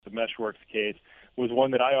Meshworks case, was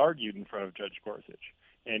one that I argued in front of Judge Gorsuch.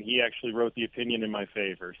 And he actually wrote the opinion in my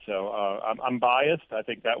favor. So I'm biased. I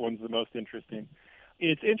think that one's the most interesting.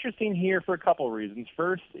 It's interesting here for a couple of reasons.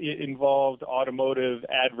 First, it involved automotive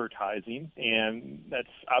advertising, and that's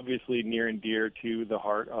obviously near and dear to the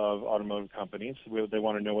heart of automotive companies. They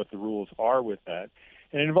want to know what the rules are with that.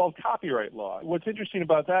 And it involved copyright law. What's interesting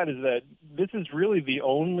about that is that this is really the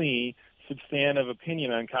only substantive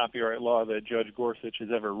opinion on copyright law that Judge Gorsuch has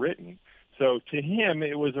ever written. So to him,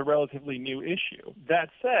 it was a relatively new issue. That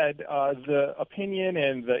said, the opinion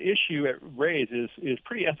and the issue it raised is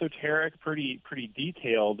pretty esoteric, pretty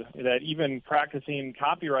detailed, that even practicing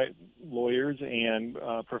copyright lawyers and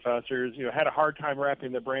professors, had a hard time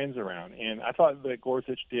wrapping their brains around. And I thought that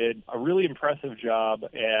Gorsuch did a really impressive job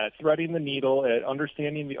at threading the needle, at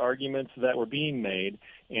understanding the arguments that were being made,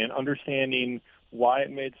 and understanding why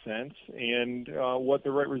it made sense, and what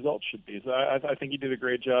the right result should be. So I think he did a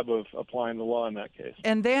great job of applying the law in that case.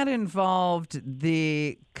 And that involved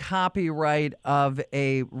the copyright of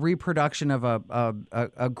a reproduction of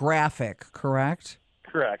a graphic, correct?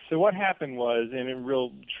 Correct. So what happened was, in a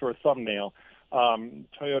real short thumbnail,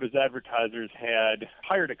 Toyota's advertisers had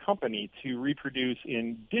hired a company to reproduce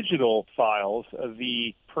in digital files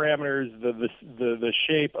the parameters, the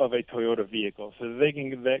shape of a Toyota vehicle, so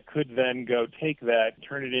that could then go take that,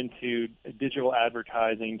 turn it into digital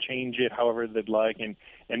advertising, change it however they'd like, and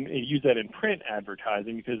use that in print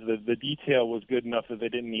advertising because the detail was good enough that they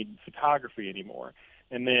didn't need photography anymore.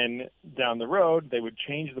 And then down the road, they would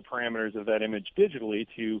change the parameters of that image digitally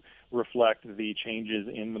to reflect the changes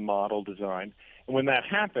in the model design. And when that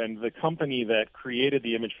happened, the company that created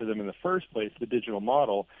the image for them in the first place, the digital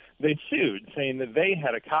model, they sued, saying that they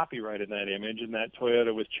had a copyright in that image and that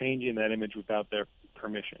Toyota was changing that image without their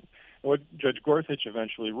permission. And what Judge Gorsuch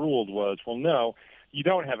eventually ruled was, well, no, you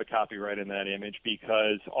don't have a copyright in that image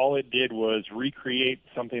because all it did was recreate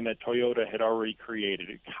something that Toyota had already created.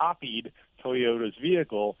 It copied Toyota's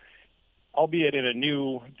vehicle, albeit in a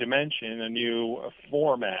new dimension, a new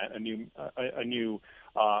format, a new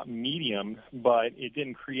medium, but it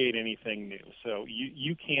didn't create anything new. So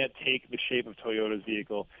you can't take the shape of Toyota's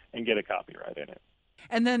vehicle and get a copyright in it.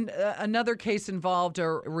 And then another case involved a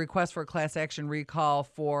request for a class action recall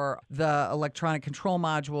for the electronic control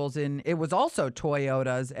modules, and it was also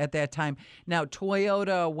Toyota's at that time. Now,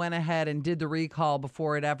 Toyota went ahead and did the recall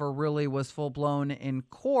before it ever really was full-blown in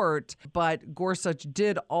court, but Gorsuch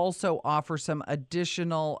did also offer some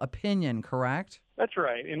additional opinion, correct? That's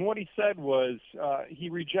right. And what he said was he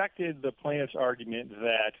rejected the plaintiff's argument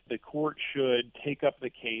that the court should take up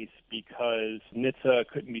the case because NHTSA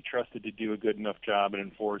couldn't be trusted to do a good enough job at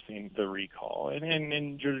enforcing the recall.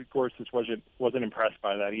 And Judge Gorsuch wasn't impressed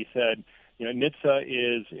by that. He said, NHTSA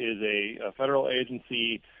is a federal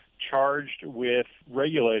agency charged with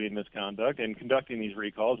regulating this conduct and conducting these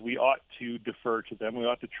recalls. We ought to defer to them. We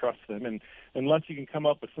ought to trust them. And unless you can come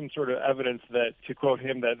up with some sort of evidence that, to quote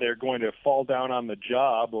him, that they're going to fall down on the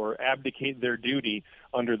job or abdicate their duty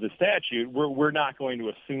under the statute, we're not going to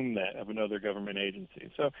assume that of another government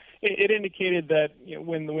agency. So it indicated that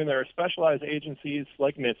when there are specialized agencies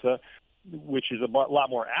like NHTSA, which is a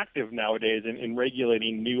lot more active nowadays in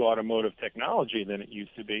regulating new automotive technology than it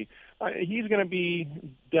used to be, he's going to be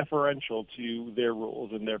deferential to their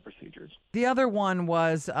rules and their procedures. The other one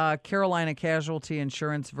was Carolina Casualty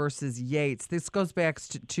Insurance versus Yates. This goes back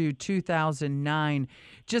to 2009.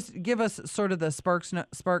 Just give us sort of the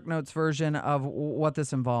Spark Notes version of what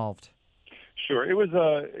this involved. Sure. It was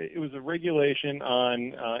a regulation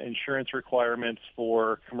on insurance requirements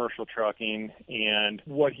for commercial trucking, and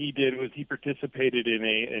what he did was he participated in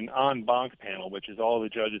an en banc panel, which is all the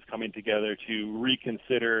judges coming together to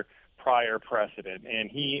reconsider prior precedent. And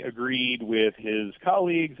he agreed with his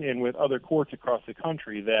colleagues and with other courts across the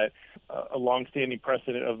country that a longstanding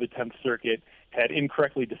precedent of the 10th Circuit had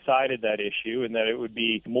incorrectly decided that issue and that it would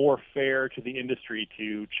be more fair to the industry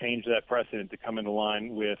to change that precedent to come into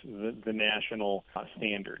line with the national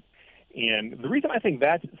standard. And the reason I think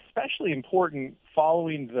that's especially important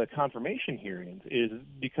following the confirmation hearings is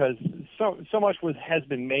because so much has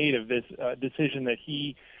been made of this decision that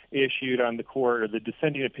he issued on the court, or the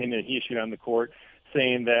dissenting opinion that he issued on the court,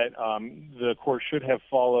 saying that the court should have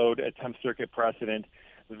followed a 10th Circuit precedent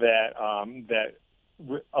that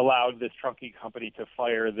allowed this trucking company to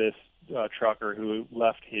fire this trucker who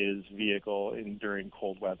left his vehicle during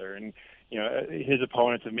cold weather. And his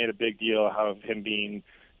opponents have made a big deal of him being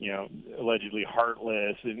allegedly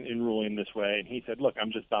heartless in ruling this way. And he said, look,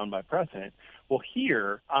 I'm just bound by precedent. Well,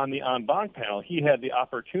 here on the en banc panel, he had the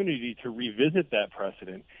opportunity to revisit that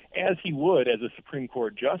precedent as he would as a Supreme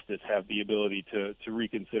Court justice have the ability to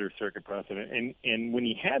reconsider circuit precedent. And when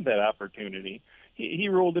he had that opportunity, he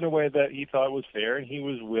ruled in a way that he thought was fair, and he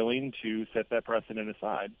was willing to set that precedent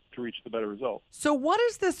aside to reach the better result. So what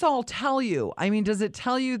does this all tell you? I mean, does it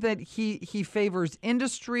tell you that he favors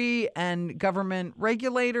industry and government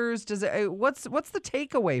regulators? What's the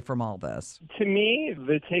takeaway from all this? To me,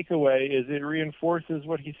 the takeaway is it reinforces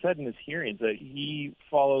what he said in his hearings, that he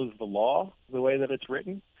follows the law the way that it's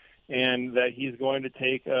written, and that he's going to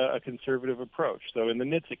take a conservative approach. So in the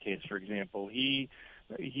NHTSA case, for example, he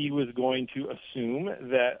was going to assume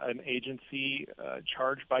that an agency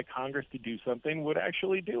charged by Congress to do something would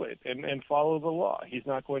actually do it and follow the law. He's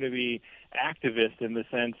not going to be activist in the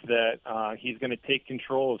sense that he's going to take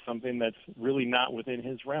control of something that's really not within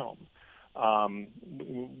his realm. In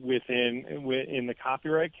the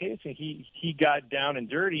copyright case, and he got down and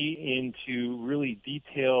dirty into really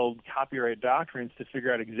detailed copyright doctrines to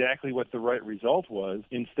figure out exactly what the right result was,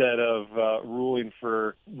 instead of ruling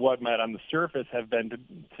for what might on the surface have been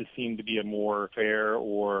to seem to be a more fair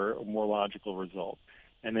or a more logical result.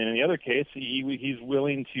 And then in the other case, he's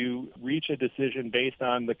willing to reach a decision based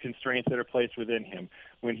on the constraints that are placed within him.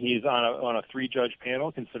 When he's on a three-judge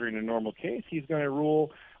panel, considering a normal case, he's going to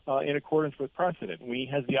rule in accordance with precedent. When he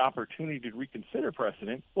has the opportunity to reconsider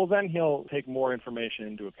precedent, well, then he'll take more information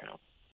into account.